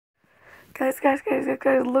Guys, look.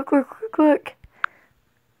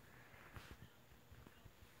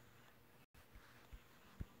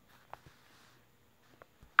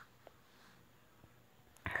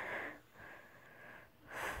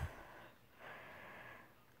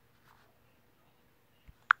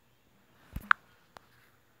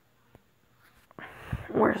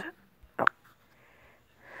 Where is it? Oh.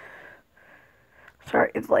 Sorry,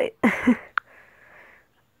 it's late.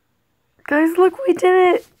 Guys, look, we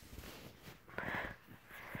did it!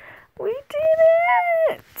 We did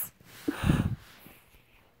it!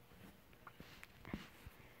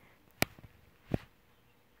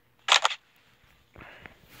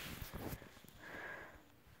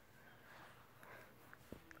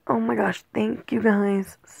 Oh my gosh, thank you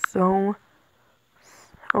guys so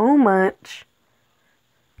much.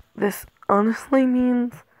 This honestly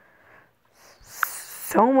means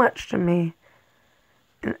so much to me.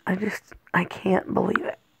 And I can't believe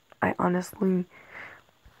it. I honestly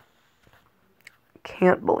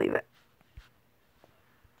can't believe it.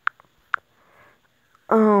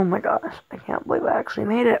 Oh my gosh, I can't believe I actually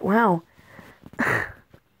made it. Wow.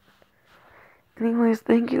 Anyways,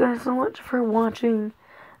 thank you guys so much for watching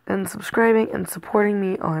and subscribing and supporting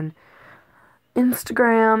me on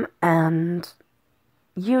Instagram and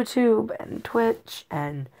YouTube and Twitch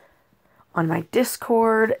and on my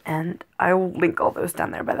Discord, and I will link all those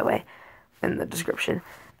down there, by the way, in the description.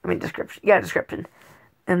 Description.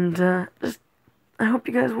 And I hope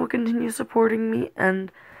you guys will continue supporting me,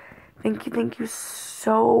 and thank you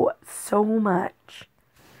so much.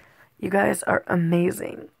 You guys are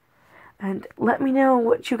amazing. And let me know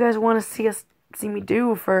what you guys want to see me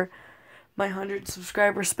do for my 100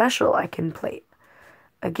 subscriber special. I can play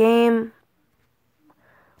a game.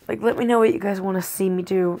 Like, let me know what you guys want to see me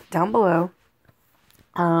do down below.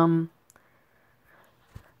 I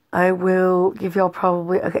will give y'all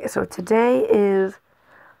probably... Okay, so today is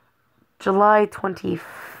July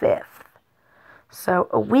 25th. So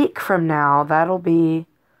a week from now, that'll be...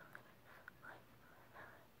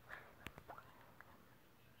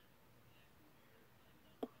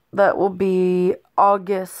 That will be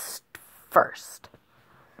August 1st.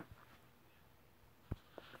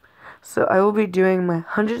 So I will be doing my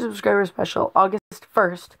 100 subscriber special August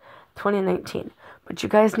 1st, 2019. But you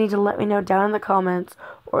guys need to let me know down in the comments,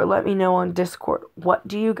 or let me know on Discord, or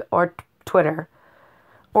Twitter,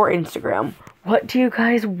 or Instagram, what do you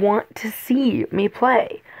guys want to see me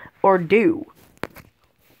play, or do?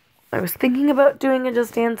 I was thinking about doing a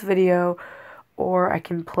Just Dance video, or I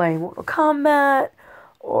can play Mortal Kombat,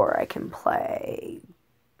 or I can play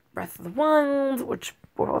Breath of the Wild, which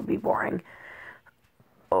will be boring.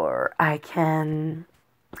 Or I can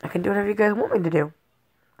do whatever you guys want me to do.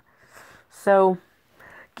 So,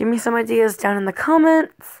 give me some ideas down in the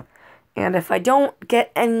comments. And if I don't get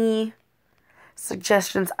any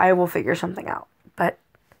suggestions, I will figure something out. But,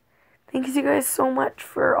 thank you guys so much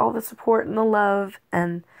for all the support and the love.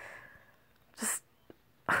 And just,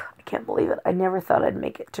 I can't believe it. I never thought I'd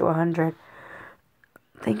make it to 100.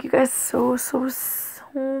 Thank you guys so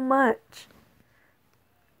much.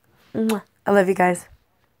 I love you guys.